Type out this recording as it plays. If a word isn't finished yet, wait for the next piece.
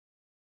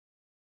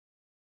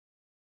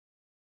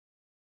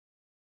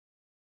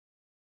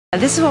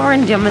This is what we're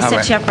going to do. I'm going to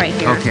set you up right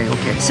here. Okay.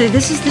 So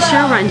this is the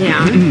show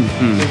rundown.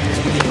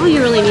 All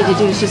you really need to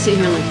do is just sit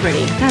here and look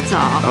pretty. That's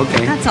all.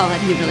 Okay. That's all that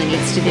he really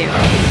needs to do.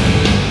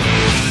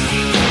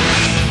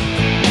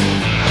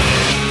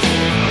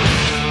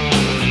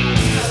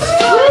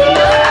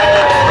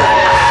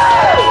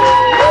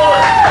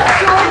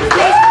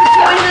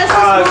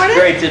 Oh, it's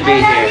great to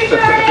be here.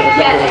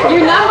 Yes,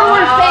 your #1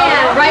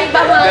 fan, right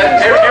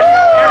behind you.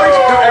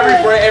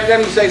 Every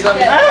time you say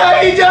something,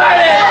 oh, you done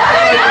it!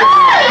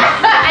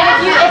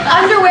 And if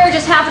underwear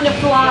just happened to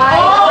fly.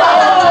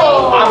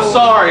 Oh! I'm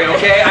sorry,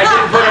 okay? I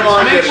didn't put them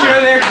on. Make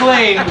sure they're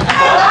clean.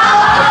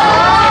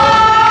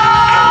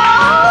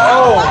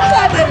 Oh!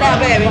 Now,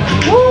 baby.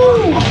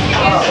 Woo!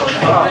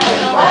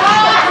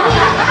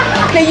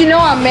 Okay, you know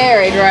I'm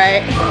married,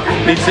 right?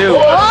 Me too.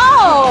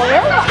 Oh!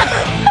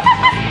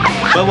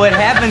 But what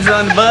happens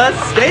on the bus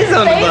stays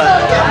on the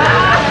bus.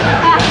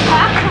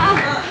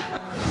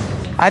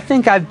 I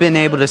think I've been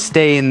able to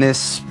stay in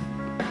this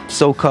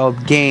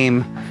so-called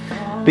game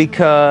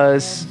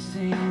because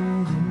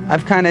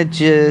I've kind of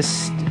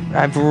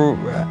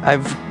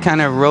I've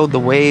kind of rode the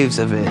waves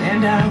of it.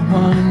 And I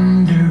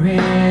wonder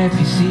if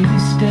you see me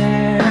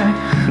stare.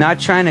 Not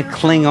trying to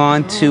cling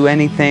on to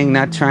anything,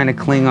 not trying to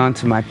cling on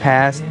to my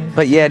past,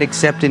 but yet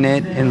accepting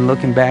it and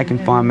looking back in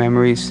fond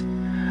memories.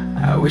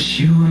 I wish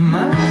you were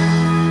mine.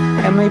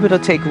 I'm able to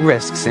take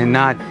risks and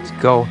not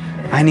go,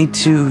 I need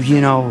to,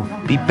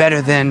 be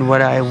better than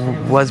what I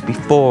was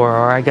before,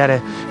 or I gotta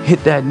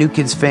hit that New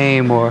Kids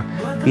fame, or,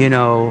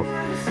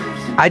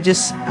 I'm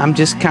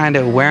just kind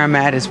of where I'm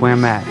at is where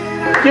I'm at.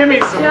 Give me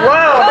some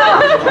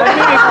love! Give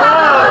me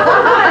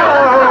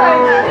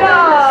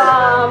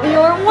love!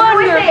 You're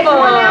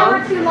wonderful.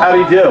 How'd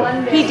he do?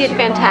 He did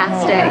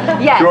fantastic.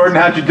 Yes. Jordan,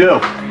 how'd you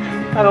do?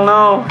 I don't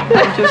know.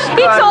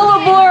 It's all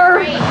a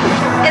blur.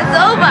 It's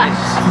over.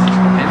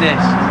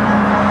 Finish.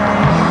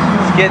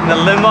 Let's get in the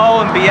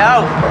limo and be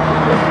out.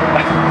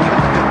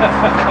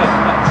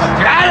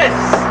 Stratus!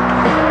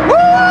 Woo!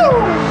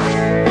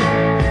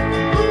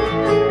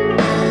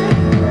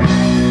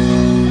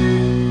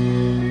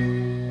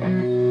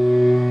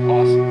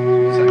 Awesome.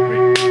 Is that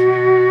great?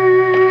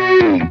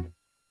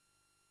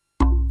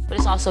 But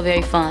it's also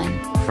very fun.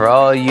 For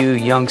all you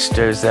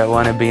youngsters that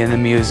want to be in the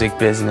music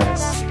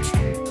business,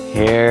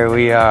 here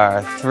we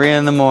are, 3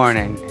 in the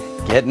morning,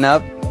 getting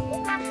up,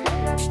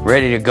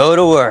 ready to go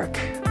to work.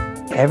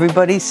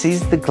 Everybody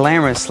sees the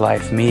glamorous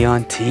life, me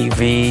on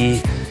TV,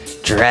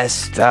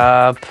 dressed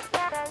up,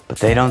 but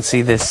they don't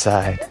see this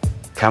side.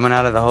 Coming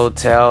out of the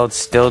hotel, it's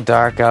still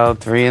dark out,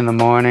 3 in the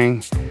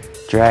morning,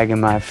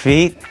 dragging my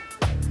feet,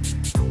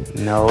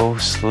 no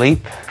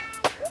sleep,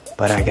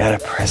 but I gotta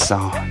press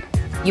on.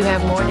 You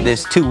have morning.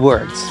 There's 2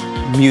 words,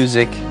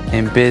 music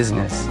and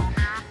business.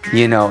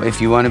 If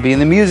you want to be in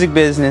the music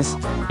business,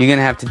 you're going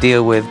to have to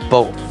deal with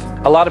both.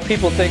 A lot of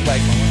people think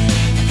like...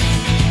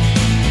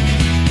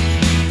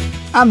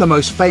 And the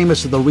most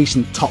famous of the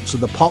recent Tops of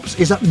the Pops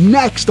is up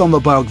next on the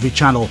Biography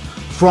Channel,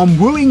 from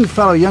wooing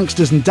fellow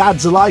youngsters and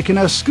dads alike in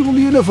her school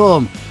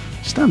uniform.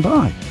 Stand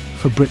by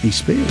for Britney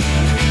Spears.